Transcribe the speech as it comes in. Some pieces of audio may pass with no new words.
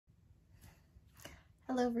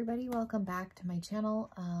Hello everybody, welcome back to my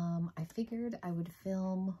channel. I figured I would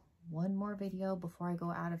film one more video before I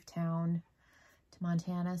go out of town to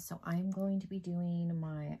Montana, so I'm going to be doing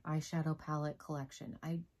my eyeshadow palette collection.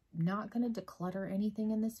 I'm not going to declutter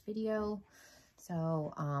anything in this video,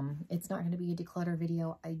 so it's not going to be a declutter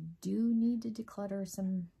video. I do need to declutter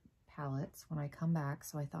some palettes when I come back,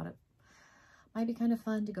 so I thought it might be kind of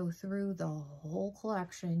fun to go through the whole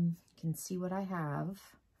collection. You can see what I have.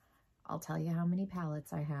 I'll tell you how many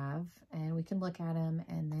palettes I have and we can look at them,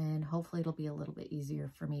 and then hopefully it'll be a little bit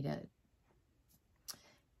easier for me to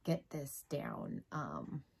get this down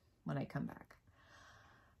when I come back.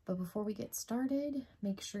 But before we get started,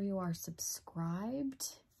 make sure you are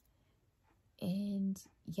subscribed. And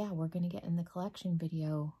yeah, we're going to get in the collection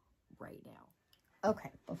video right now.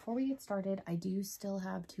 Okay, before we get started, I do still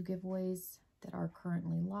have 2 giveaways that are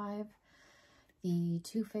currently live. The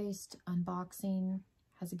Too Faced unboxing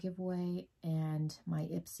has a giveaway, and my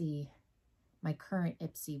current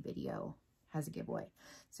Ipsy video has a giveaway.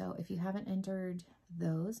 So if you haven't entered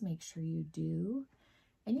those, make sure you do.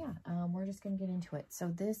 And yeah, we're just gonna get into it. So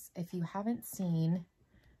this, if you haven't seen,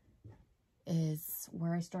 is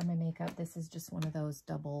where I store my makeup. This is just one of those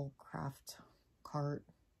double craft cart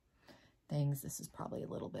things. This is probably a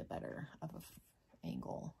little bit better of a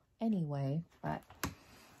angle anyway, but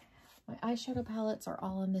my eyeshadow palettes are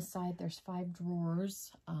all on this side. There's 5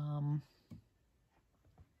 drawers. And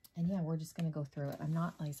yeah, we're just going to go through it. I'm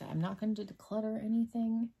not, like I said, I'm not going to declutter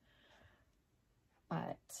anything,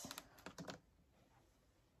 but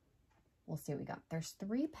we'll see what we got. There's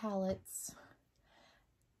 3 palettes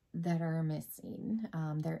that are missing.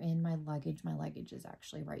 They're in my luggage. My luggage is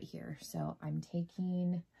actually right here. So I'm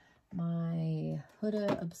taking my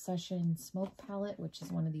Huda Obsession Smoke palette, which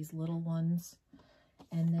is one of these little ones.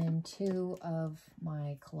 And then 2 of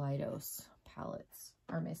my Kaleidos palettes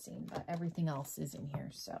are missing, but everything else is in here.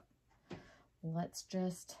 So let's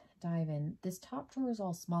just dive in. This top drawer is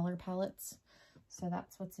all smaller palettes, so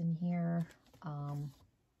that's what's in here.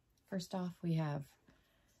 First off, we have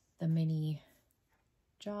the mini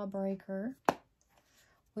Jawbreaker,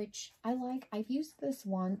 which I like. I've used this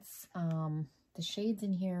once. The shades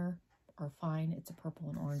in here are fine. It's a purple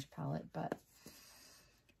and orange palette, but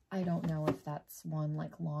I don't know if that's one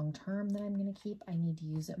like long term that I'm going to keep. I need to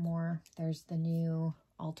use it more. There's the new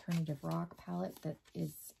Alternative Rock palette that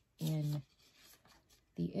is in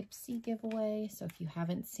the Ipsy giveaway. So if you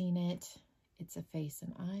haven't seen it, it's a face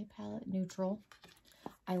and eye palette, neutral.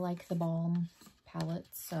 I like the Balm palette,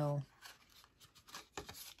 so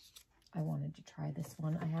I wanted to try this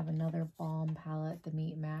one. I have another Balm palette, the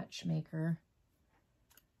Meet Matchmaker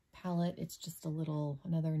palette. It's just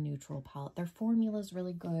another neutral palette. Their formula is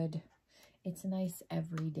really good. It's a nice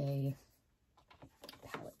everyday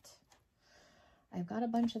palette. I've got a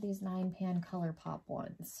bunch of these 9-pan ColourPop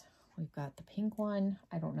ones. We've got the pink one.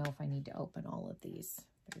 I don't know if I need to open all of these.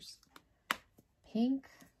 There's pink.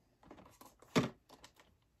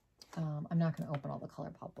 I'm not going to open all the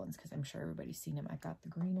ColourPop ones because I'm sure everybody's seen them. I've got the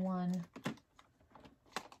green one,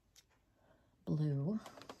 blue,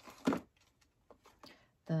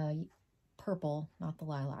 the purple, not the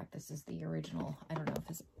lilac. This is the original. I don't know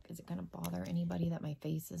if is it going to bother anybody that my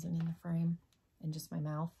face isn't in the frame and just my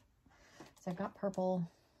mouth. So I've got purple,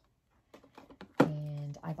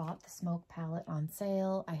 and I bought the Smoke palette on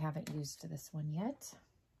sale. I haven't used this one yet,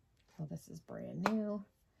 so this is brand new.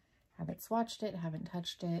 Haven't swatched it, haven't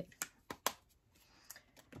touched it.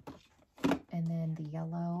 And then the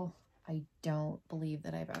yellow, I don't believe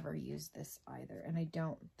that I've ever used this either, and I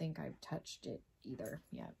don't think I've touched it either.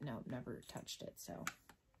 Yeah, no, never touched it. So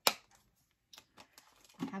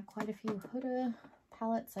I have quite a few Huda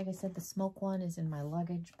palettes. Like I said, the Smoke one is in my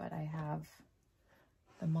luggage, but I have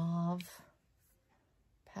the Mauve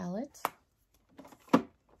palette.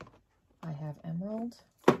 I have Emerald.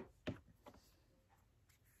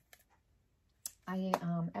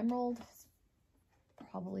 Emerald is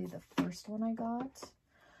probably the first one I got.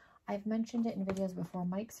 I've mentioned it in videos before.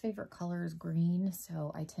 Mike's favorite color is green,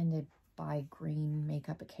 so I tend to buy green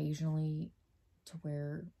makeup occasionally to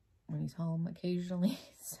wear when he's home occasionally.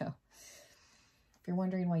 So if you're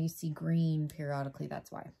wondering why you see green periodically,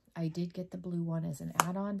 that's why. I did get the blue one as an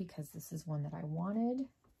add-on because this is one that I wanted.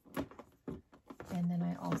 And then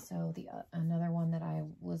I also, another one that I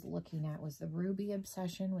was looking at was the Ruby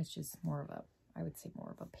Obsession, which is more of a, I would say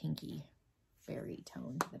more of a pinky berry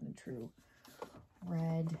tone than a true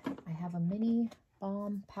red. I have a mini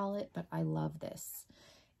Balm palette, but I love this.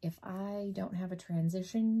 If I don't have a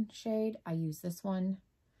transition shade, I use this one.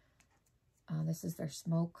 This is their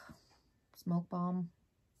Smoke Balm.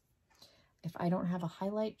 If I don't have a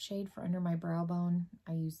highlight shade for under my brow bone,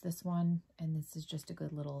 I use this one. And this is just a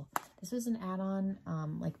good little, this was an add-on,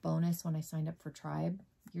 like bonus when I signed up for Tribe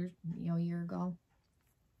a year ago.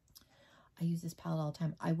 I use this palette all the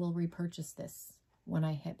time. I will repurchase this when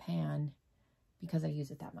I hit pan because I use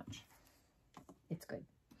it that much. It's good.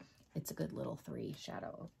 It's a good little 3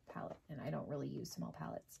 shadow palette, and I don't really use small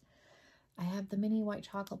palettes. I have the mini white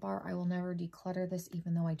chocolate bar. I will never declutter this,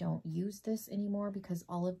 even though I don't use this anymore because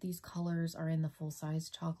all of these colors are in the full-size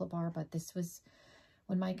chocolate bar. But this was,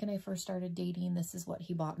 when Mike and I first started dating, this is what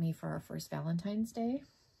he bought me for our first Valentine's Day.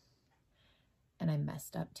 And I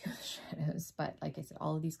messed up 2 shadows. But like I said,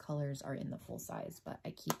 all of these colors are in the full size, but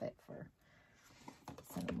I keep it for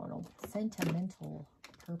sentimental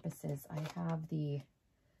purposes. I have the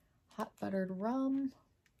hot buttered rum.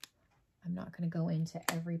 I'm not going to go into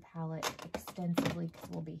every palette extensively because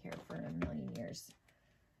we'll be here for a million years.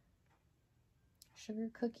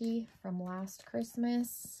 Sugar Cookie from last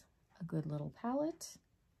Christmas. A good little palette.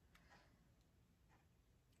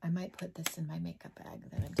 I might put this in my makeup bag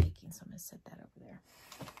that I'm taking, so I'm going to set that over there.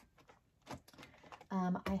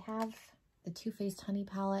 I have the Too Faced Honey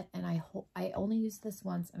palette, and I only used this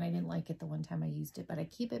once, and I didn't like it the one time I used it, but I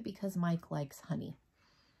keep it because Mike likes honey.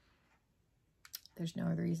 There's no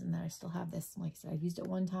other reason that I still have this. Like I said, I used it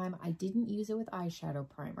one time. I didn't use it with eyeshadow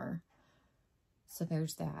primer. So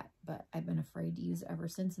there's that. But I've been afraid to use it ever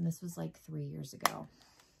since. And this was like 3 years ago.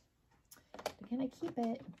 Again, I keep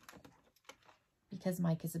it because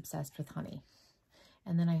Mike is obsessed with honey.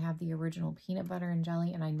 And then I have the original peanut butter and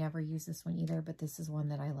jelly. And I never use this one either. But this is one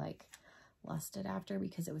that I like lusted after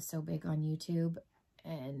because it was so big on YouTube.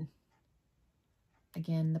 And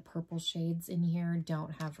again, the purple shades in here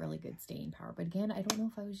don't have really good staying power. But again, I don't know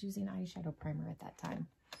if I was using eyeshadow primer at that time.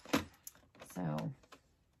 So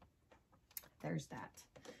there's that.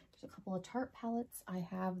 There's a couple of Tarte palettes. I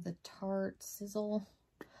have the Tarte Sizzle.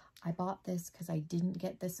 I bought this because I didn't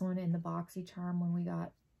get this one in the BoxyCharm when we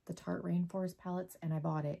got the Tarte Rainforest palettes. And I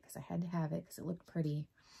bought it because I had to have it because it looked pretty.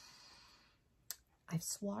 I've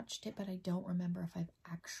swatched it, but I don't remember if I've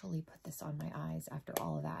actually put this on my eyes after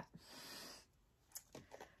all of that.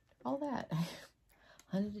 All that. I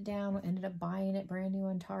hunted it down, ended up buying it brand new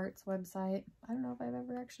on Tarte's website. I don't know if I've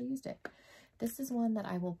ever actually used it. This is one that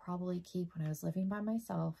I will probably keep when I was living by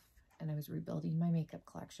myself and I was rebuilding my makeup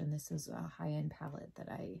collection. This is a high-end palette that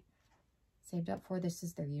I saved up for. This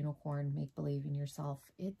is their Unicorn Make Believe in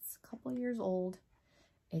Yourself. It's a couple years old.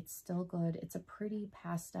 It's still good. It's a pretty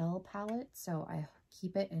pastel palette, so I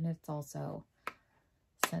keep it, and it's also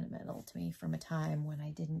sentimental to me from a time when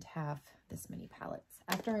I didn't have this many palettes.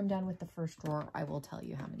 After I'm done with the first drawer, I will tell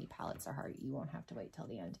you how many palettes are hard. You won't have to wait till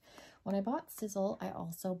the end. When I bought Sizzle, I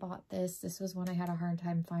also bought this. This was when I had a hard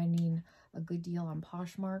time finding a good deal on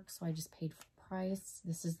Poshmark, so I just paid full price.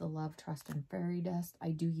 This is the Love, Trust, and Fairy Dust.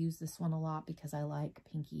 I do use this one a lot because I like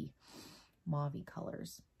pinky, mauvey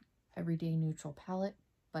colors. Everyday neutral palette,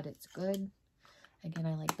 but it's good. Again,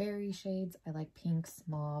 I like berry shades. I like pinks,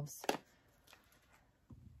 mauves.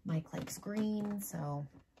 Mike likes green, so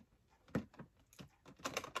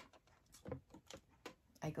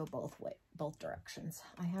I go both directions.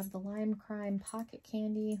 I have the Lime Crime Pocket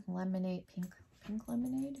Candy Lemonade, pink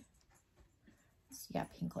lemonade. Yeah,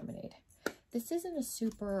 pink lemonade. This isn't a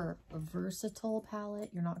super versatile palette.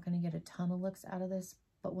 You're not going to get a ton of looks out of this,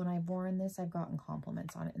 but when I've worn this, I've gotten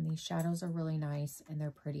compliments on it, and these shadows are really nice and they're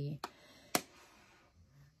pretty.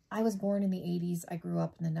 I was born in the 80s. I grew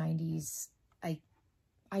up in the 90s.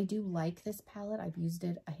 I do like this palette. I've used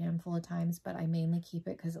it a handful of times, but I mainly keep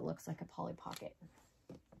it because it looks like a Polly Pocket.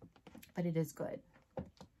 But it is good.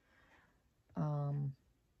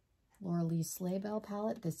 Laura Lee's Sleigh Bell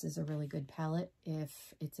palette. This is a really good palette.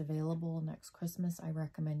 If it's available next Christmas, I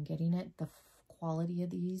recommend getting it. The quality of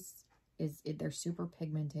these they're super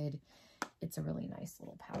pigmented. It's a really nice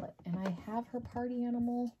little palette. And I have her Party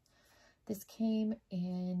Animal. This came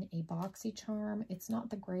in a BoxyCharm. It's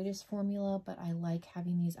not the greatest formula, but I like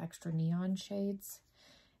having these extra neon shades.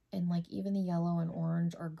 And like even the yellow and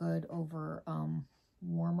orange are good over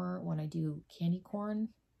warmer when I do candy corn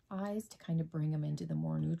eyes to kind of bring them into the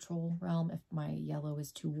more neutral realm if my yellow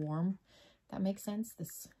is too warm. That makes sense.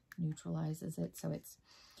 This neutralizes it. So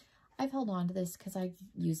I've held on to this because I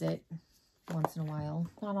use it once in a while.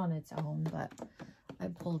 Not on its own, but I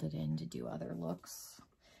pulled it in to do other looks.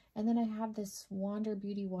 And then I have this Wander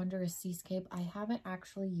Beauty Wondrous Seascape. I haven't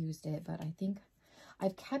actually used it, but I think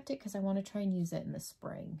I've kept it because I want to try and use it in the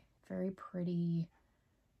spring. Very pretty,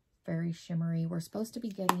 very shimmery. We're supposed to be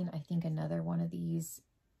getting, I think, another one of these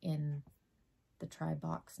in the Tribe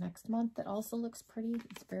box next month that also looks pretty.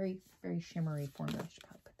 It's very, very shimmery formula. I should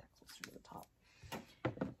probably put that closer to the top.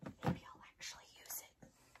 Maybe I'll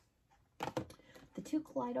two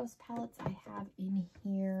Kaleidos palettes I have in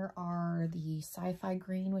here are the Sci-Fi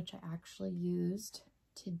Green, which I actually used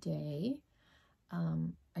today.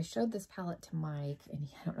 I showed this palette to Mike, and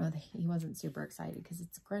I don't know, he wasn't super excited because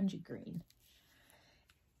it's a grungy green.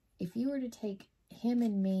 If you were to take him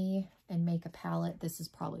and me and make a palette, this is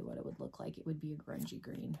probably what it would look like. It would be a grungy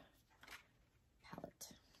green palette.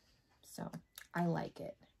 So I like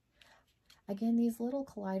it. Again, these little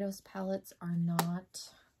Kaleidos palettes are not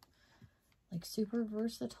like super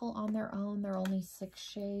versatile on their own. They're only 6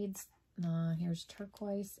 shades. Here's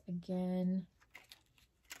turquoise again.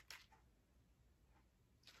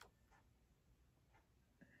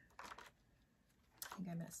 I think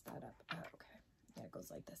I messed that up. Oh, okay. Yeah, it goes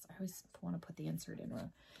like this. I always want to put the insert in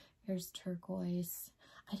wrong. Here's turquoise.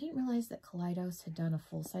 I didn't realize that Kaleidos had done a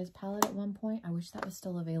full-size palette at one point. I wish that was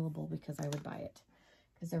still available because I would buy it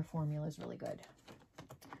because their formula is really good.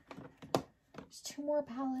 There's 2 more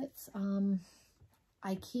palettes.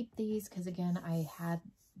 I keep these because, again, I had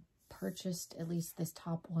purchased at least this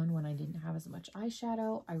top one when I didn't have as much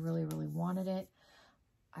eyeshadow. I really, really wanted it.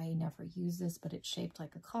 I never use this, but it's shaped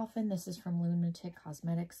like a coffin. This is from Lunatic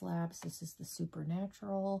Cosmetics Labs. This is the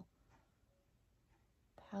Supernatural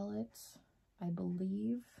palette, I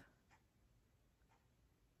believe.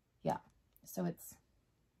 Yeah, so it's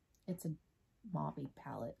a mauve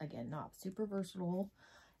palette. Again, not super versatile.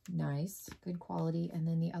 Nice, good quality. And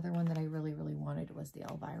then the other one that I really, really wanted was the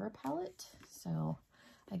Elvira palette. So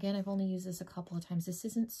again, I've only used this a couple of times. This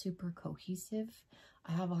isn't super cohesive.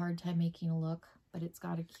 I have a hard time making a look, but it's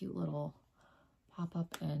got a cute little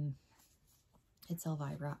pop-up, and it's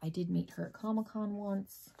Elvira. I did meet her at Comic-Con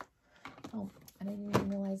once. Oh, I didn't even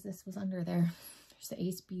realize this was under there. There's the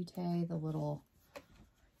Ace Beauté, the little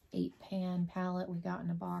 8-pan palette we got in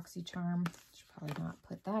a BoxyCharm. Should probably not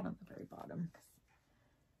put that on the very bottom.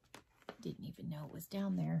 Didn't even know it was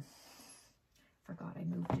down there. Forgot I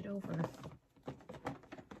moved it over. Okay.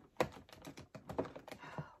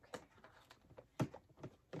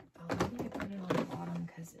 Oh, I think I put it on the bottom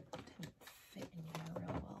because it didn't fit in there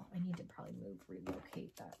real well. I need to probably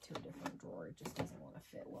relocate that to a different drawer. It just doesn't want to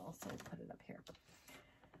fit well, so I put it up here.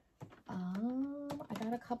 I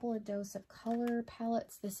got a couple of Dose of Color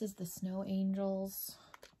palettes. This is the Snow Angels.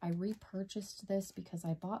 I repurchased this because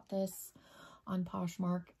I bought this on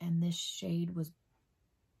Poshmark, and this shade was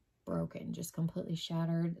broken, just completely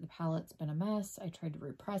shattered. The palette's been a mess. I tried to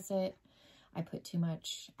repress it. I put too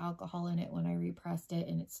much alcohol in it when I repressed it,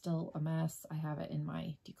 and it's still a mess. I have it in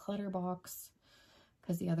my declutter box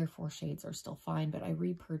because the other 4 shades are still fine, but I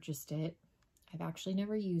repurchased it. I've actually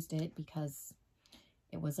never used it because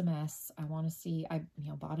it was a mess. I want to see, I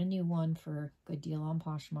bought a new one for a good deal on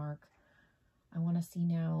Poshmark. I want to see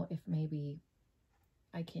now if maybe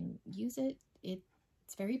I can use it.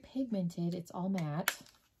 It's very pigmented. It's all matte.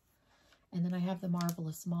 And then I have the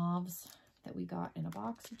Marvelous Mauves that we got in a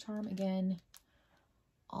BoxyCharm. Again,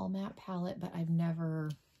 all matte palette, but I've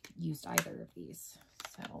never used either of these.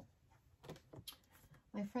 So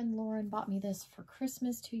my friend Lauren bought me this for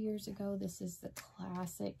Christmas 2 years ago. This is the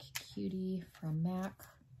Classic Cutie from MAC.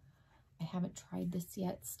 I haven't tried this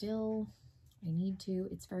yet still. I need to.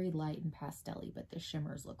 It's very light and pastel-y, but the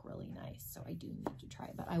shimmers look really nice, so I do need to try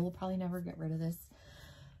it. But I will probably never get rid of this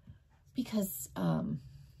because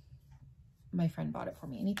my friend bought it for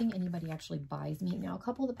me. Anything anybody actually buys me. Now, a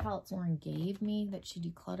couple of the palettes Lauren gave me that she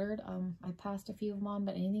decluttered, I passed a few of them on,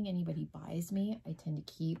 but anything anybody buys me, I tend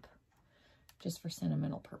to keep just for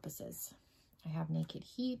sentimental purposes. I have Naked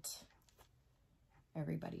Heat.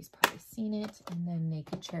 Everybody's probably seen it. And then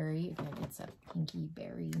Naked Cherry. Again, it's a pinky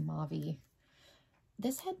berry mauve.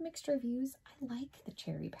 This had mixed reviews. I like the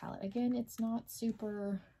cherry palette. Again, it's not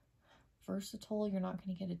super versatile. You're not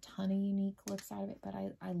going to get a ton of unique looks out of it, but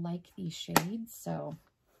I like these shades. So,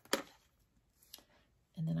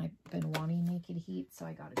 and then I've been wanting Naked Heat, so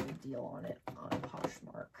I got a good deal on it on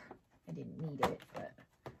Poshmark. I didn't need it, but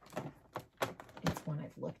it's one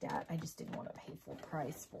I've looked at. I just didn't want to pay full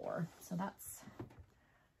price for. So that's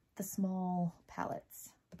the small palettes.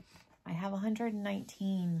 I have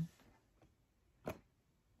 119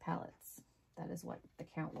 palettes. That is what the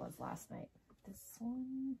count was last night. This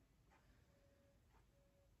one,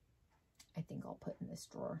 I think I'll put in this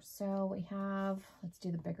drawer. So we have, let's do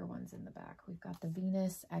the bigger ones in the back. We've got the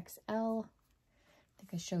Venus XL. I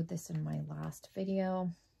think I showed this in my last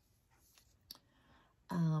video.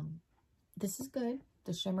 This is good.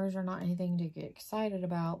 The shimmers are not anything to get excited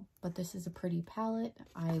about, but this is a pretty palette.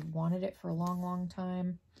 I wanted it for a long, long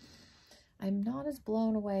time. I'm not as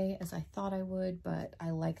blown away as I thought I would, but I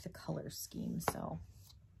like the color scheme, so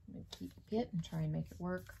I'm going to keep it and try and make it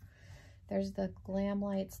work. There's the Glam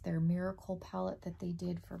Lights, their Miracle palette that they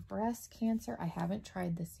did for breast cancer. I haven't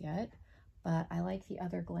tried this yet, but I like the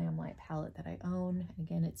other Glam Light palette that I own.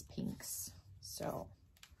 Again, it's pinks. So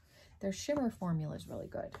their shimmer formula is really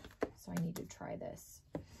good. So I need to try this.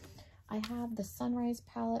 I have the Sunrise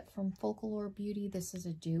palette from Folklore Beauty. This is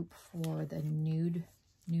a dupe for the new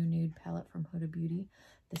nude palette from Huda Beauty.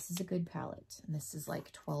 This is a good palette, and this is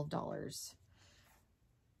like $12.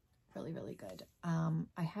 Really, really good.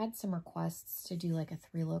 I had some requests to do like a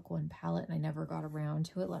 3-look 1 palette, and I never got around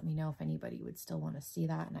to it. Let me know if anybody would still want to see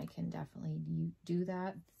that, and I can definitely do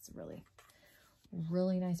that. It's a really,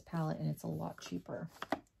 really nice palette, and it's a lot cheaper.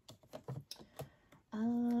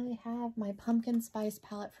 I have my Pumpkin Spice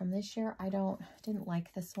palette from this year. I didn't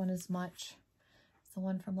like this one as much as the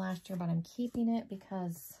one from last year, but I'm keeping it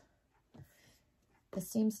because this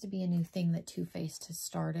seems to be a new thing that Too Faced has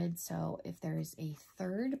started. So if there's a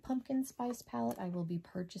third Pumpkin Spice palette, I will be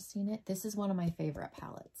purchasing it. This is one of my favorite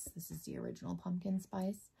palettes. This is the original Pumpkin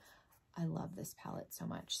Spice. I love this palette so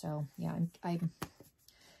much. So yeah, I'm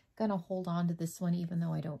gonna hold on to this one even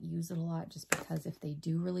though I don't use it a lot, just because if they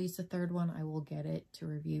do release a third one, I will get it to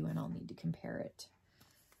review and I'll need to compare it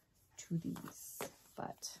to these.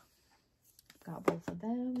 But I've got both of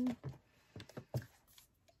them.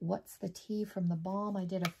 What's the Tea from the Balm? I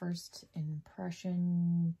did a first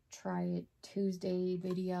impression try it Tuesday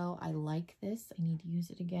video. I like this. I need to use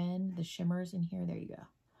it again. The shimmers in here, there you go.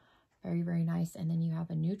 Very, very nice. And then you have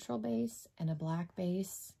a neutral base and a black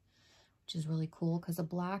base, which is really cool because a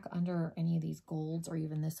black under any of these golds or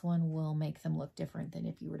even this one will make them look different than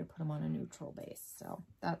if you were to put them on a neutral base. So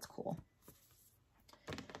that's cool.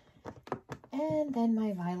 And then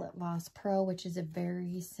my Violet Voss Pro, which is a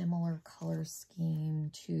very similar color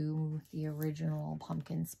scheme to the original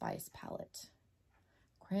Pumpkin Spice palette.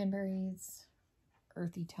 Cranberries,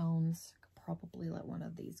 earthy tones. Could probably let one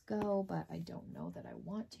of these go, but I don't know that I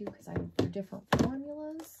want to because they're different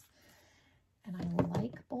formulas. And I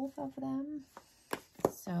like both of them.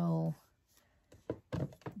 So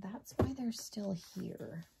that's why they're still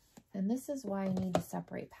here. And this is why I need to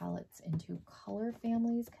separate palettes into color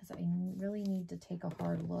families, because I really need to take a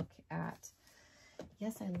hard look at,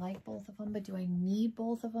 yes, I like both of them, but do I need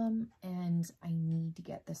both of them? And I need to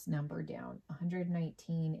get this number down.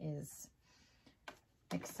 119 is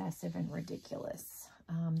excessive and ridiculous.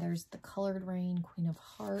 There's the Colored Rain, Queen of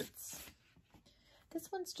Hearts. This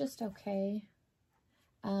one's just okay.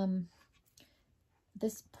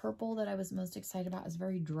 This purple that I was most excited about is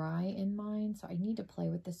very dry in mine, so I need to play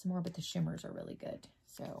with this some more, but the shimmers are really good.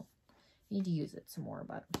 So I need to use it some more,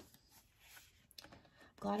 but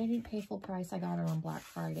glad I didn't pay full price. I got it on Black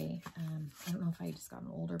Friday. I don't know if I just got an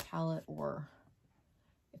older palette or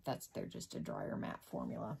if they're just a drier matte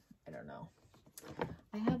formula. I don't know.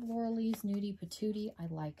 I have Laura Lee's Nudie Patootie. I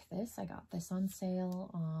like this. I got this on sale.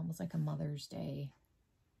 It was like a Mother's Day,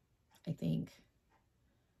 I think.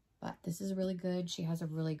 But this is really good. She has a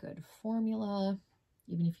really good formula.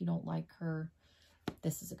 Even if you don't like her,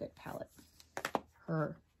 this is a good palette.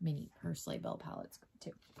 Her Sleigh Bell palette's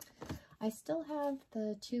good too. I still have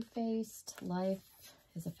the Too Faced Life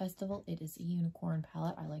is a Festival. It is a unicorn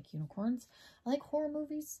palette. I like unicorns. I like horror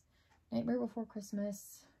movies. Nightmare Before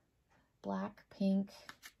Christmas, black, pink,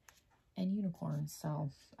 and unicorns.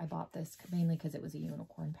 So I bought this mainly because it was a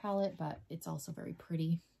unicorn palette, but it's also very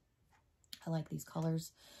pretty. I like these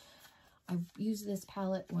colors. I used this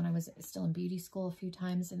palette when I was still in beauty school a few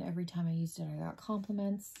times, and every time I used it, I got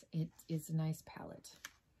compliments. It is a nice palette.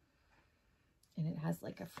 And it has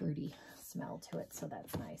like a fruity smell to it, so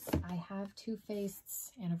that's nice. I have Too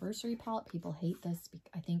Faced's Anniversary palette. People hate this,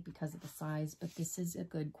 I think, because of the size, but this is a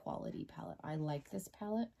good quality palette. I like this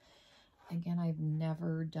palette. Again, I've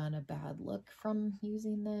never done a bad look from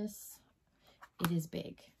using this. It is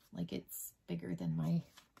big. Like, it's bigger than my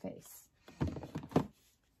face.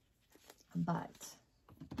 But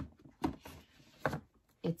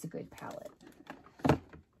it's a good palette.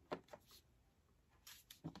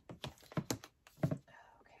 Okay,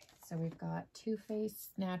 so we've got Too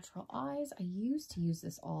Faced Natural Eyes. I used to use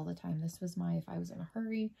this all the time. This was my, if I was in a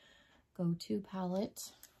hurry, go-to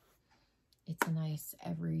palette. It's a nice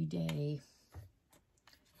everyday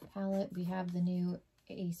palette. We have the new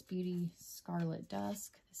Ace Beauty Scarlet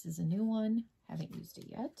Dusk. This is a new one. Haven't used it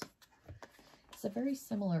yet. It's a very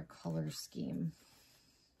similar color scheme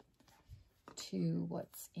to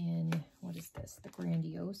what's in, what is this? The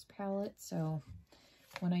Grandiose palette. So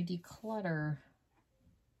when I declutter,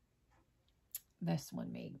 this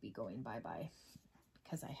one may be going bye-bye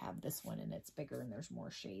because I have this one and it's bigger and there's more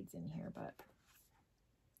shades in here, but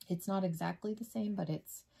it's not exactly the same, but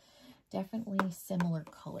it's Definitely similar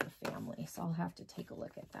color family, so I'll have to take a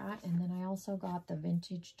look at that. And then I also got the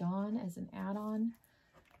Vintage Dawn as an add-on.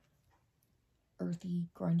 Earthy,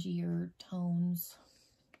 grungier tones.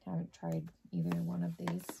 Haven't tried either one of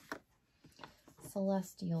these.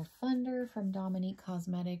 Celestial Thunder from Dominique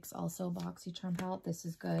Cosmetics, also BoxyCharm palette. This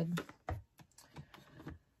is good.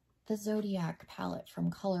 The Zodiac palette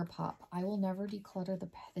from ColourPop. I will never declutter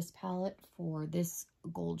this palette for this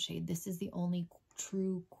gold shade. This is the only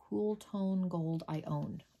true cool tone gold I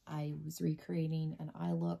owned. I was recreating an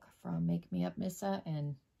eye look from Make Me Up Missa,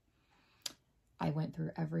 and I went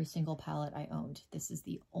through every single palette I owned. This is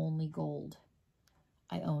the only gold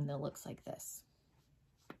I own that looks like this,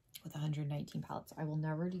 with 119 palettes. I will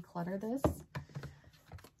never declutter this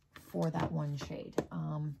for that one shade.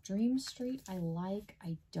 Dream Street I like.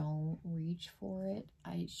 I don't reach for it.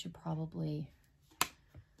 I should probably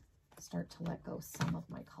start to let go some of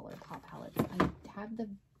my ColourPop palettes. I have the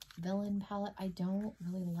Villain palette. I don't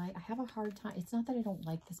really like. I have a hard time. It's not that I don't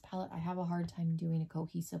like this palette. I have a hard time doing a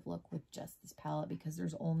cohesive look with just this palette because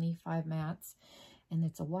there's only 5 mattes, and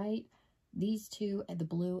it's a white, these two, and the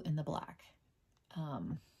blue and the black.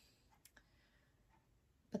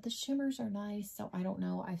 But the shimmers are nice, so I don't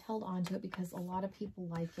know. I've held on to it because a lot of people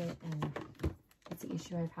like it, and it's the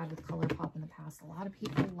issue I've had with ColourPop in the past. A lot of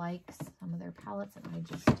people like some of their palettes, and I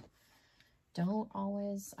just don't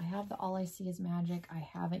always. I have the All I See Is Magic. I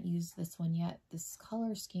haven't used this one yet. This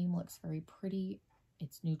color scheme looks very pretty.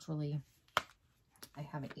 It's neutrally. I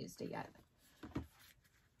haven't used it yet.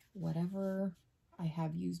 Whatever I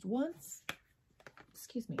have used once,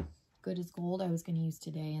 excuse me, Good as Gold I was going to use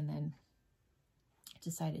today, and then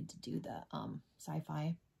decided to do the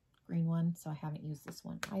sci-fi green one, so I haven't used this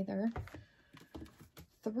one either.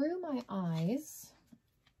 Through My Eyes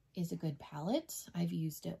is a good palette. I've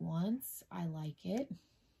used it once. I like it.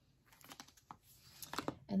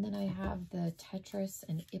 And then I have the Tetris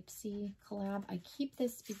and Ipsy collab. I keep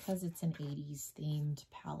this because it's an 80s themed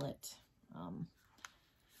palette.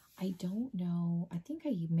 I don't know. I think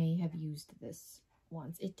I may have used this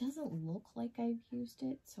once. It doesn't look like I've used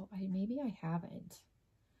it, so maybe I haven't.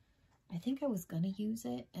 I think I was going to use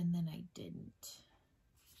it, and then I didn't.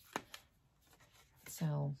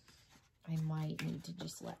 So I might need to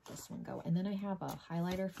just let this one go. And then I have a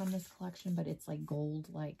highlighter from this collection, but it's like gold,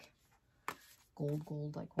 like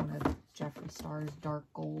like one of Jeffree Star's dark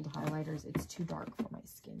gold highlighters. It's too dark for my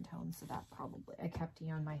skin tone, so that probably, I kept it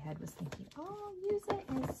on my head, was thinking, oh, I'll use it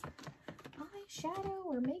as eyeshadow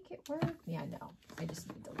or make it work. Yeah, no, I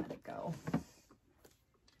just need to let it go.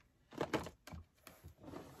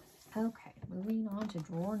 Okay, moving on to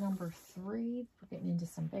drawer number 3. We're getting into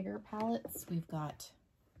some bigger palettes. We've got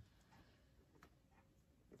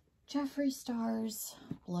Jeffree Star's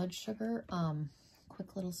Blood Sugar.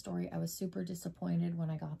 Quick little story. I was super disappointed when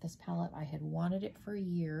I got this palette. I had wanted it for a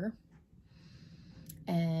year,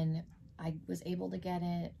 and I was able to get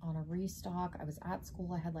it on a restock. I was at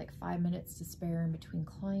school. I had like 5 minutes to spare in between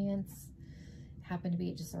clients. Happened to be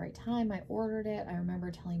at just the right time. I ordered it. I remember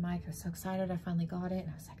telling Mike I was so excited I finally got it, and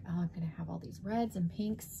I was like, oh, I'm gonna have all these reds and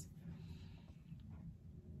pinks.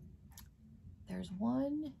 There's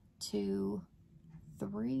 1, 2,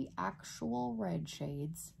 3 actual red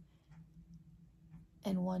shades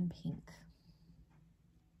and 1 pink.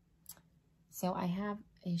 So I have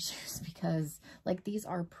issues because like these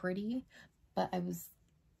are pretty, but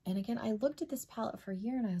and again, I looked at this palette for a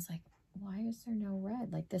year and I was like, why is there no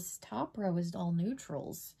red? Like this top row is all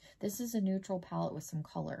neutrals. This is a neutral palette with some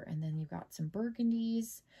color, and then you've got some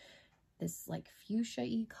burgundies, this like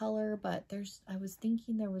fuchsia-y color, but I was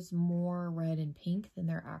thinking there was more red and pink than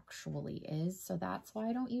there actually is. So that's why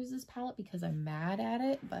I don't use this palette, because I'm mad at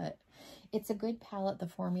it, but it's a good palette. The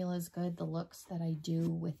formula is good. The looks that I do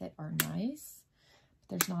with it are nice.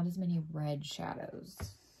 But there's not as many red shadows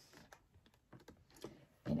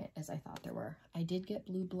in it as I thought there were. I did get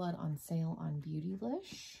Blue Blood on sale on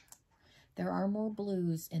Beautylish. There are more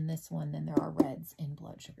blues in this one than there are reds in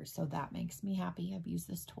Blood Sugar, so that makes me happy. I've used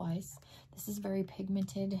this twice. This is very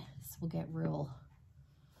pigmented. This will get real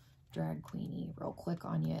drag queeny real quick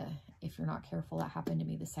on you if you're not careful. That happened to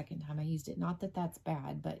me the second time I used it. Not that that's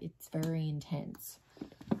bad, but it's very intense.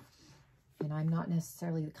 And I'm not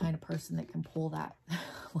necessarily the kind of person that can pull that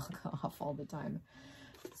look off all the time.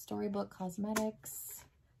 Storybook Cosmetics.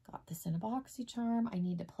 Got this in a BoxyCharm. I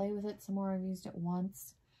need to play with it some more. I've used it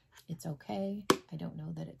once. It's okay. I don't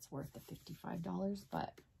know that it's worth the $55,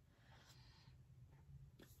 but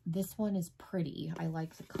this one is pretty. I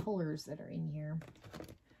like the colors that are in here.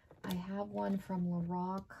 I have one from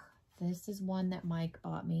Lorac. This is one that Mike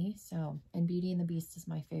bought me. So, and Beauty and the Beast is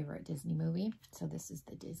my favorite Disney movie. So this is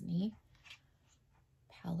the Disney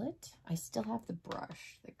palette. I still have the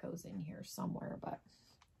brush that goes in here somewhere,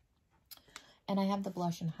 and I have the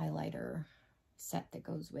blush and highlighter set that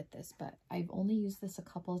goes with this, but I've only used this a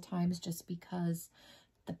couple of times just because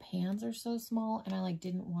the pans are so small and I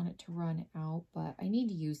didn't want it to run out, but I need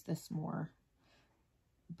to use this more.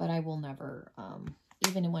 But I will never,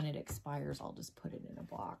 even when it expires, I'll just put it in a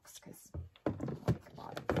box because Mike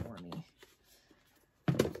bought it for me.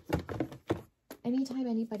 Anytime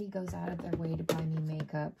anybody goes out of their way to buy me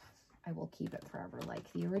makeup, I will keep it forever.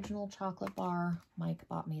 Like the original chocolate bar, Mike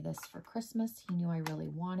bought me this for Christmas. He knew I really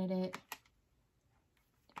wanted it.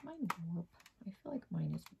 Did mine warp? I feel like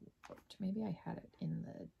mine is warped. Maybe I had it in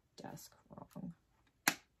the desk wrong.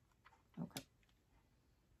 Okay.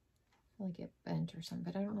 I feel like it bent or something,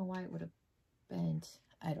 but I don't know why it would have bent.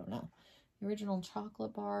 I don't know. The original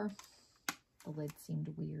chocolate bar, the lid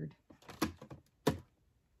seemed weird.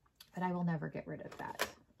 But I will never get rid of that.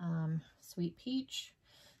 Sweet Peach.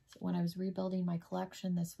 So when I was rebuilding my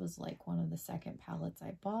collection, this was like one of the second palettes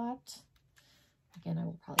I bought. Again, I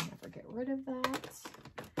will probably never get rid of that.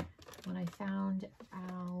 When I found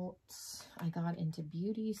out I got into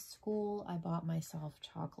beauty school, I bought myself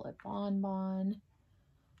Chocolate Bonbon.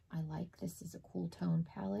 I like this as a cool tone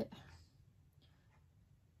palette.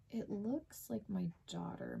 It looks like my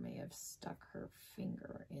daughter may have stuck her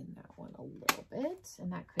finger in that one a little bit,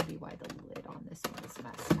 and that could be why the lid on this one is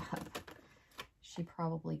messed up. She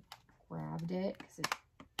probably grabbed it because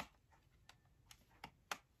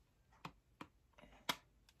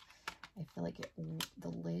I feel like the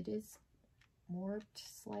lid is warped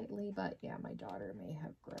slightly, but yeah, my daughter may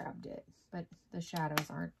have grabbed it, but the shadows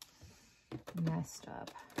aren't messed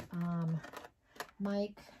up.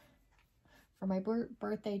 Mike, for my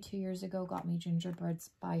birthday 2 years ago, got me Gingerbread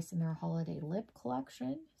Spice in their holiday lip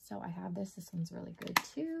collection. So I have this. This one's really good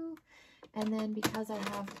too. And then because I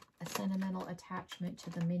have a sentimental attachment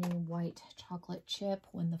to the mini white chocolate chip,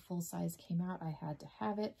 when the full size came out, I had to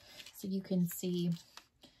have it. So you can see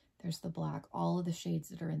there's the black. All of the shades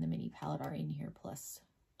that are in the mini palette are in here, plus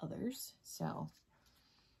others. So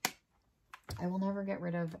I will never get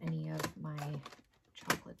rid of any of my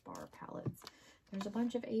chocolate bar palettes. There's a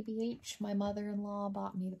bunch of ABH. My mother-in-law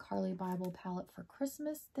bought me the Carly Bible palette for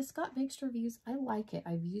Christmas. This got mixed reviews. I like it.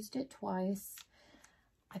 I've used it twice.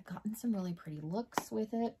 I've gotten some really pretty looks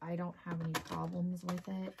with it. I don't have any problems with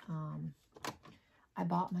it. I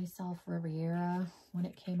bought myself Riviera when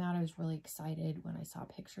it came out. I was really excited when I saw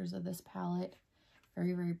pictures of this palette.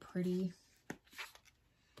 Very, very pretty.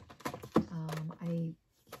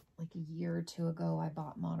 Like a year or two ago, I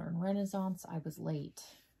bought Modern Renaissance. I was late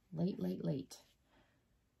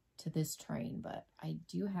to this train, but I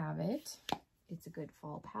do have it. It's a good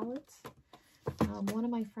fall palette. One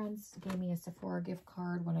of my friends gave me a Sephora gift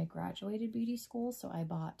card when I graduated beauty school, so I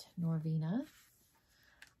bought Norvina.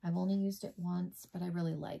 I've only used it once, but I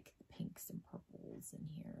really like the pinks and purples in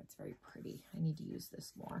here. It's very pretty. I need to use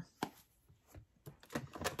this more.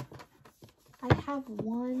 I have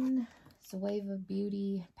one Zoeva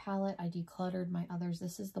Beauty palette. I decluttered my others.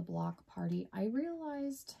 This is the Block Party. I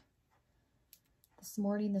realized this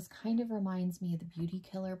morning this kind of reminds me of the Beauty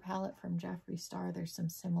Killer palette from Jeffree Star. There's some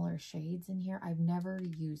similar shades in here. I've never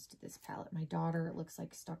used this palette. My daughter, it looks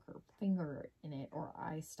like, stuck her finger in it, or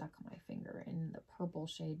I stuck my finger in the purple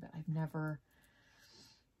shade, but I've never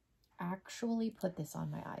actually put this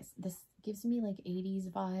on my eyes. This gives me like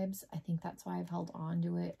 80s vibes. I think that's why I've held on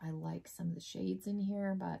to it. I like some of the shades in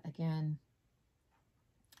here, but again,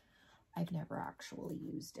 I've never actually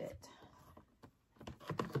used it.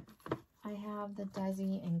 I have the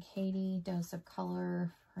Desi and Katie Dose of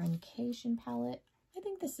Color Friendcation palette. I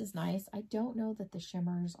think this is nice. I don't know that the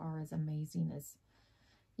shimmers are as amazing as,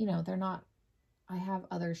 you know, they're not. I have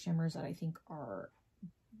other shimmers that I think are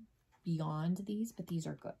beyond these, but these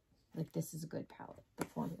are good. Like, this is a good palette. The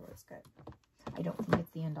formula is good. I don't think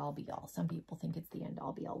it's the end-all be-all. Some people think it's the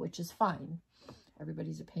end-all be-all, which is fine.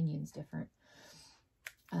 Everybody's opinion's different.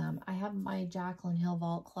 I have my Jaclyn Hill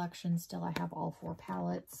Vault collection still. I have all 4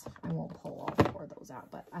 palettes. I won't pull all 4 of those out,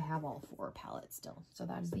 but I have all 4 palettes still. So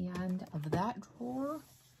that is the end of that drawer.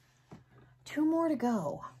 2 more to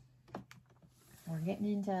go. We're getting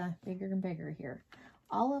into bigger and bigger here.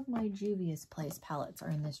 All of my Juvia's Place palettes are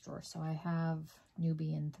in this drawer. So I have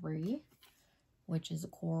Nubian 3, which is a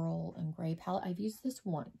coral and gray palette. I've used this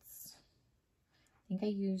once. I think I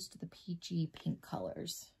used the peachy pink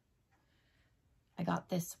colors. I got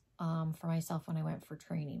this for myself when I went for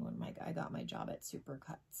training when I got my job at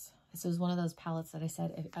Supercuts. This was one of those palettes that I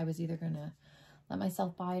said if I was either going to let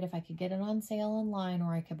myself buy it if I could get it on sale online,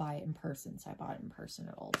 or I could buy it in person. So I bought it in person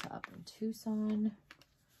at Ulta up in Tucson.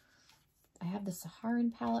 I have the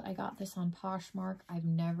Saharan palette. I got this on Poshmark. I've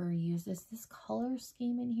never used this. This color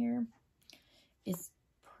scheme in here is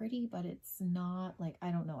pretty, but it's not like, I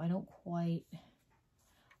don't know. I don't quite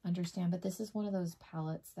understand, but this is one of those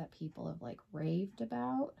palettes that people have like raved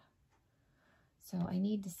about. So I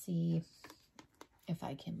need to see if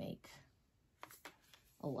I can make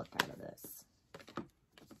a look out of this.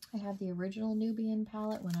 I have the original Nubian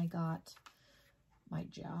palette. When I got my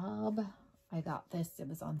job, I got this. It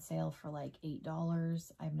was on sale for like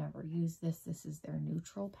 $8. I've never used this. This is their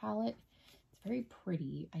neutral palette. It's very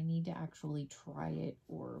pretty. I need to actually try it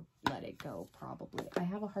or let it go probably. I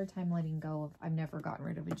have a hard time letting go of, I've never gotten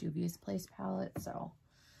rid of a Juvia's Place palette. So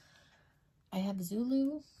I have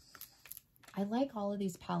Zulu. I like all of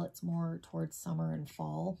these palettes more towards summer and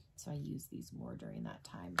fall. So I use these more during that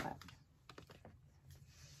time. But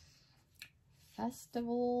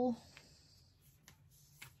Festival.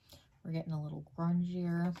 We're getting a little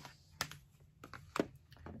grungier.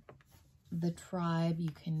 The Tribe, you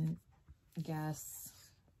can guess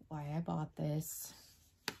why I bought this.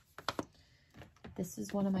 This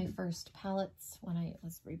is one of my first palettes when I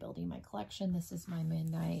was rebuilding my collection. This is my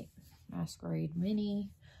Midnight Masquerade Mini.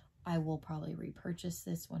 I will probably repurchase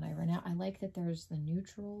this when I run out. I like that there's the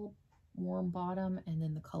neutral warm bottom and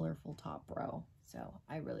then the colorful top row. So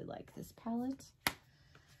I really like this palette.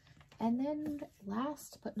 And then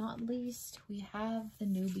last but not least, we have the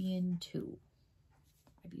Nubian 2.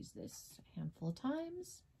 I've used this a handful of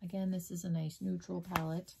times. Again, this is a nice neutral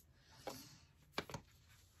palette.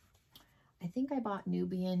 I think I bought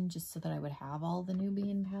Nubian just so that I would have all the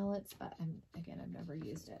Nubian palettes, but again, I've never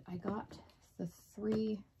used it. I got the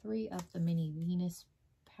three of the mini Venus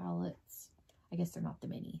palettes. I guess they're not the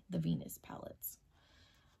mini, the Venus palettes.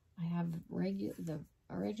 I have the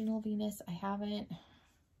original Venus. I haven't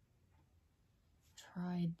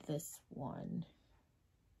tried this one.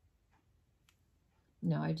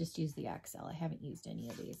 No, I just used the XL. I haven't used any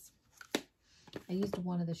of these. I used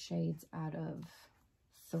one of the shades out of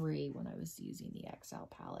 3 when I was using the XL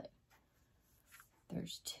palette.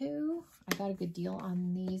 There's 2. I got a good deal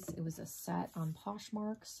on these. It was a set on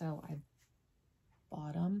Poshmark, so I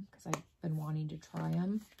bought them because I've been wanting to try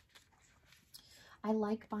them. I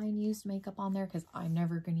like buying used makeup on there because I'm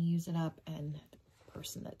never going to use it up, and the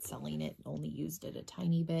person that's selling it only used it a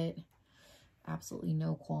tiny bit. Absolutely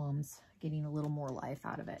no qualms getting a little more life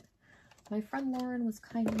out of it. My friend Lauren was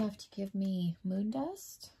kind enough to give me Moon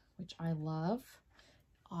Dust, which I love.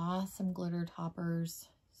 Awesome glitter toppers.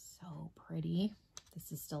 So pretty.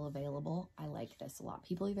 This is still available. I like this a lot.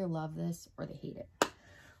 People either love this or they hate it.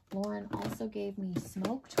 Lauren also gave me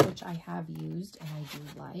Smoked, which I have used and I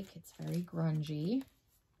do like. It's very grungy.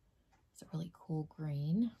 It's a really cool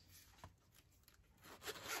green.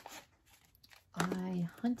 I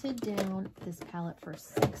hunted down this palette for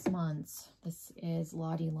 6 months. This is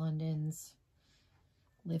Lottie London's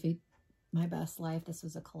Living My Best Life. This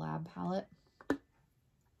was a collab palette.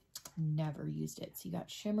 Never used it. So you got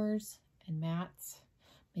shimmers and mattes.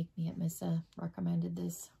 Make Me At Missa recommended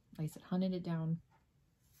this. Like I said, hunted it down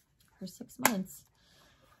for 6 months.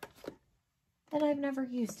 And I've never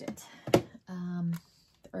used it.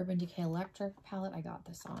 The Urban Decay Electric palette, I got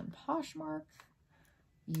this on Poshmark.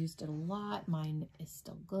 Used it a lot. Mine is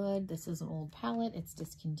still good. This is an old palette. It's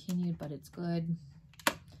discontinued, but it's good.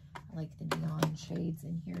 I like the neon shades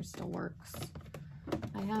in here. Still works.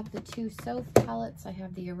 I have the 2 soap palettes. I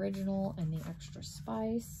have the original and the Extra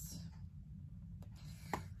Spice.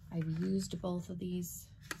 I've used both of these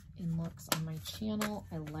in looks on my channel.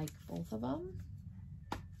 I like both of them.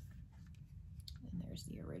 And there's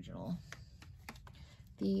the original.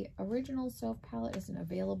 The original soap palette isn't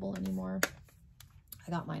available anymore. I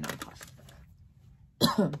got mine on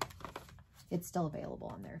Poshmark. It's still available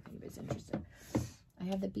on there if anybody's interested. I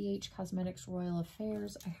have the BH Cosmetics Royal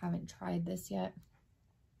Affairs. I haven't tried this yet.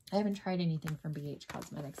 I haven't tried anything from BH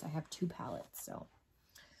Cosmetics. I have 2 palettes, so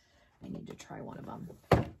I need to try one of them.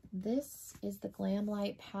 This is the Glam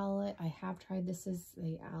Light palette. I have tried this. Is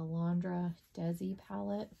the Alondra Desi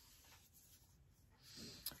palette.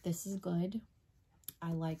 This is good.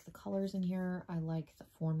 I like the colors in here. I like the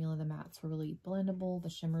formula. The mattes are really blendable. The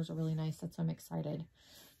shimmers are really nice. That's why I'm excited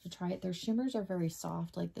to try it. Their shimmers are very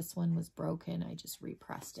soft. Like this one was broken. I just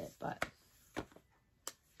repressed it, but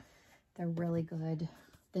they're really good.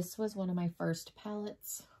 This was one of my first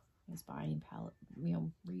palettes. I was buying palette, you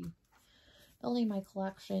know, rebuilding my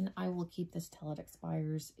collection. I will keep this till it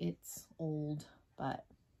expires. It's old, but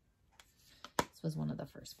this was one of the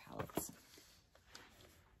first palettes.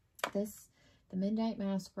 This, the Midnight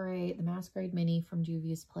Masquerade, the Masquerade Mini from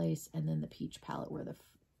Juvia's Place, and then the Peach palette were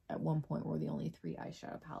at one point were the only 3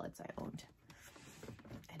 eyeshadow palettes I owned.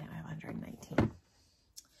 And I'm $619.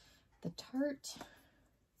 The Tarte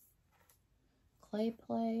Clay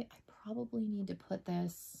Play, I probably need to put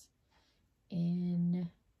this in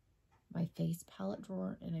my face palette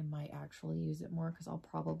drawer, and I might actually use it more because I'll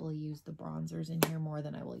probably use the bronzers in here more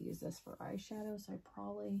than I will use this for eyeshadow, so I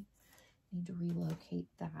probably need to relocate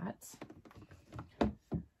that.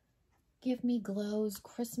 Give Me Glow's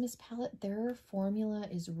Christmas palette. Their formula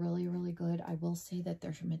is really, really good. I will say that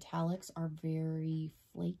their metallics are very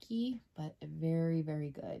flaky, but very, very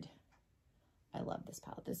good. I love this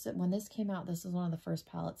palette. When this came out, this was one of the first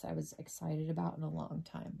palettes I was excited about in a long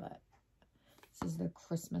time, but this is their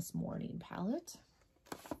Christmas Morning palette.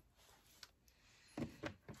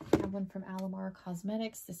 I have one from Alamar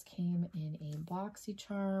Cosmetics. This came in a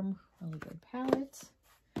BoxyCharm, really good palette.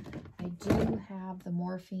 I do have the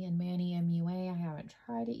Morphe and Manny MUA. I haven't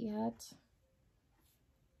tried it yet.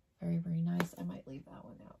 Very, very nice. I might leave that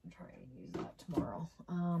one out and try and use that tomorrow.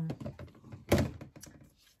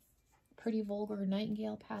 Pretty Vulgar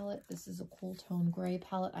Nightingale palette. This is a cool tone gray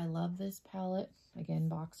palette. I love this palette. Again,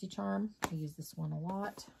 BoxyCharm. I use this one a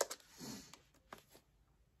lot.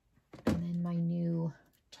 And then my new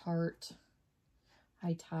Tarte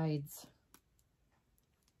High Tides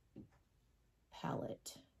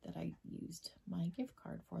palette that I used my gift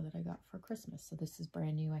card for that I got for Christmas. So this is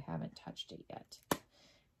brand new. I haven't touched it yet.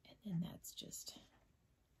 And then that's just,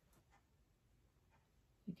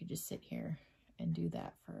 we could just sit here and do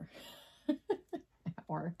that for an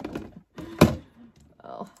hour.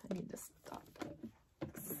 Oh, I need to stop.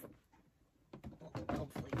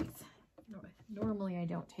 Hopefully, normally I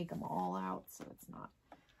don't take them all out, so it's not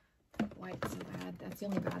quite so bad. That's the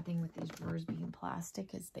only bad thing with these drawers being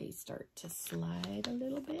plastic is they start to slide a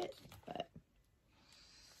little bit, but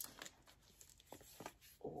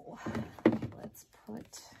oh, let's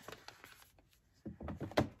put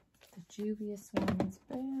the Juvia's ones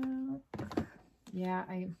back. Yeah,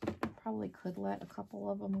 I probably could let a couple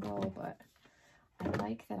of them go, but I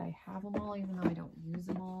like that I have them all, even though I don't use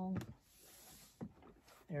them all.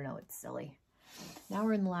 I don't know, it's silly. Now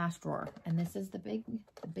we're in the last drawer, and this is the big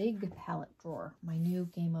palette drawer. My new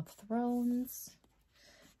Game of Thrones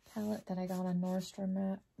palette that I got on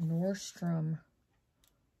Nordstrom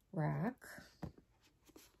rack.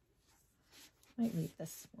 Might leave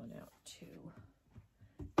this one out too.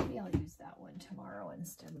 Maybe I'll use that one tomorrow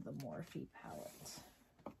instead of the Morphe palette.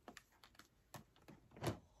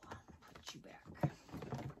 Put you back.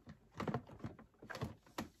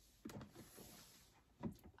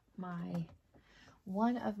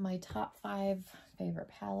 One of my top 5 favorite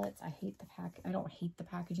palettes. I hate the I don't hate the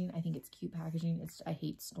packaging. I think it's cute packaging. I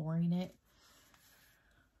hate storing it.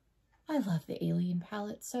 I love the Alien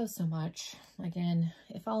palette so much. Again,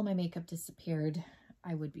 if all my makeup disappeared,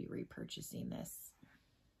 I would be repurchasing this.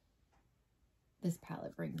 This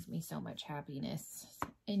palette brings me so much happiness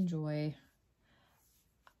and joy.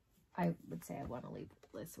 I would say I want to leave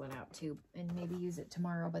this one out too and maybe use it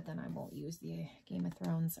tomorrow, but then I won't use the Game of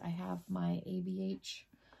Thrones. I have my ABH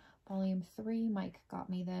Volume 3. Mike got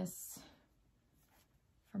me this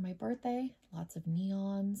for my birthday. Lots of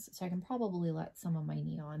neons, so I can probably let some of my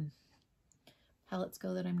neon palettes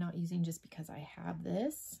go that I'm not using just because I have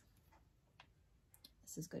this.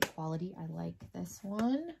 This is good quality. I like this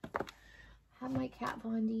one. I have my Kat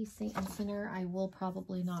Von D Saint and Sinner. I will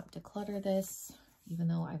probably not declutter this, even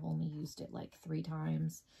though I've only used it like 3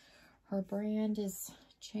 times. Her brand is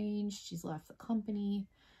changed. She's left the company.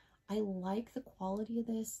 I like the quality of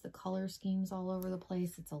this. The color scheme's all over the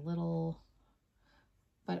place. It's a little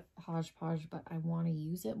but hodgepodge, but I want to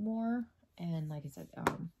use it more. And like I said,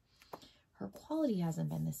 her quality hasn't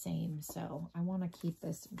been the same, so I want to keep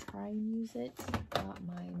this and try and use it. Got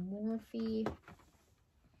my Morphe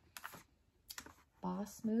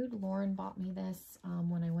Boss Mood. Lauren bought me this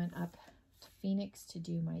when I went up to Phoenix to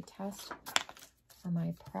do my test for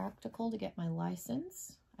my practical to get my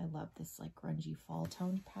license. I love this like grungy fall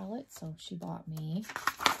toned palette, so she bought me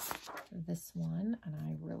this one and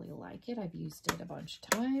I really like it. I've used it a bunch of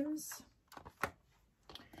times.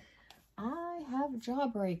 I have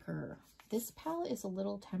Jawbreaker. This palette is a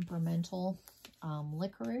little temperamental.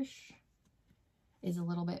 Licorice is a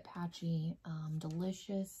little bit patchy.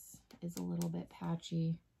 Delicious is a little bit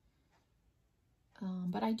patchy.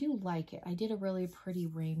 But I do like it. I did a really pretty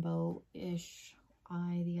rainbow-ish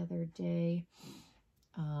eye the other day.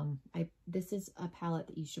 This is a palette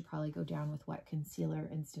that you should probably go down with wet concealer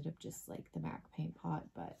instead of just like the MAC paint pot,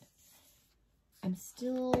 but I'm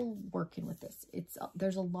still working with this.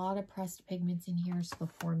 There's a lot of pressed pigments in here, so the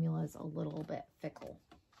formula is a little bit fickle.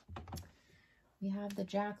 We have the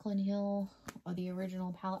Jaclyn Hill, the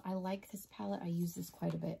original palette. I like this palette. I use this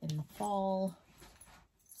quite a bit in the fall.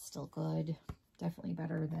 still good. Definitely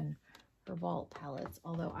better than her Vault palettes,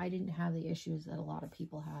 although I didn't have the issues that a lot of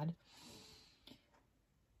people had.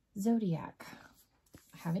 Zodiac.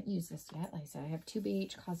 I haven't used this yet. Like I said, I have 2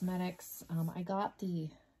 BH Cosmetics. I got the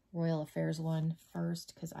Royal Affairs one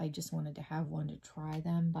first because I just wanted to have one to try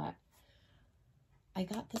them, but I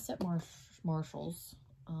got this at Marshall's.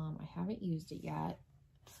 I haven't used it yet.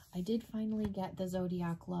 I did finally get the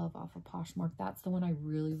Zodiac Love off of Poshmark. That's the one I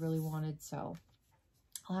really, really wanted, so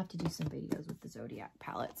I'll have to do some videos with the Zodiac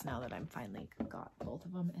palettes now that I'm finally got both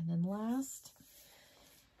of them. And then last,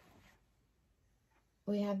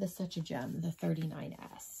 we have the Such a Gem, the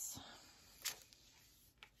 39S.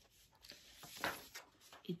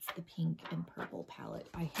 It's the pink and purple palette.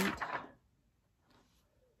 I hate,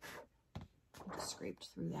 scraped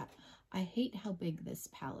through that. I hate how big this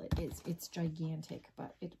palette is. It's gigantic,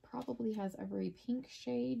 but it probably has every pink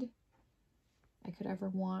shade I could ever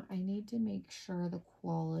want. I need to make sure the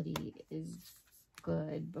quality is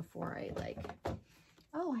good before I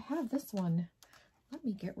oh, I have this one. Let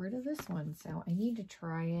me get rid of this one. So I need to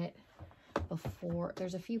try it before.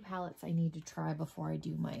 There's a few palettes I need to try before I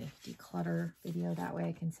do my declutter video. That way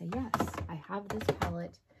I can say, yes, I have this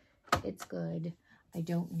palette. It's good. I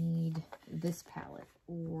don't need this palette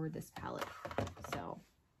or this palette. So,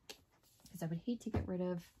 because I would hate to get rid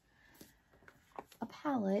of a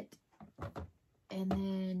palette and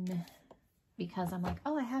then because I'm like,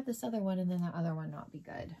 oh, I have this other one, and then that other one not be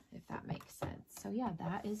good, if that makes sense. So yeah,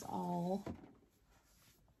 that is all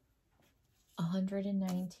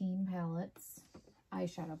 119 palettes,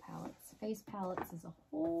 eyeshadow palettes. Face palettes is a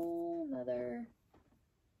whole nother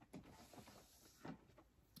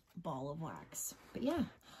ball of wax. But yeah,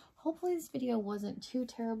 hopefully this video wasn't too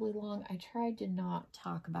terribly long. I tried to not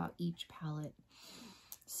talk about each palette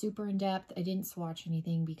super in depth. I didn't swatch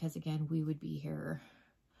anything because again, we would be here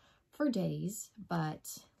for days.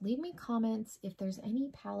 But leave me comments if there's any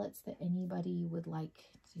palettes that anybody would like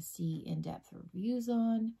to see in-depth reviews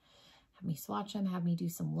on. Have me swatch them, have me do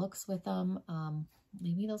some looks with them.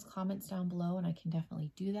 Leave me those comments down below and I can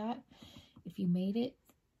definitely do that. If you made it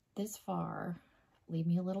this far, leave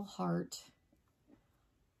me a little heart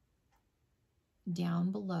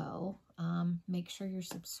down below. Make sure you're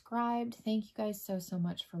subscribed. Thank you guys so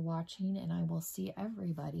much for watching, and I will see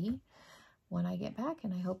everybody when I get back,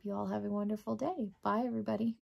 and I hope you all have a wonderful day. Bye, everybody.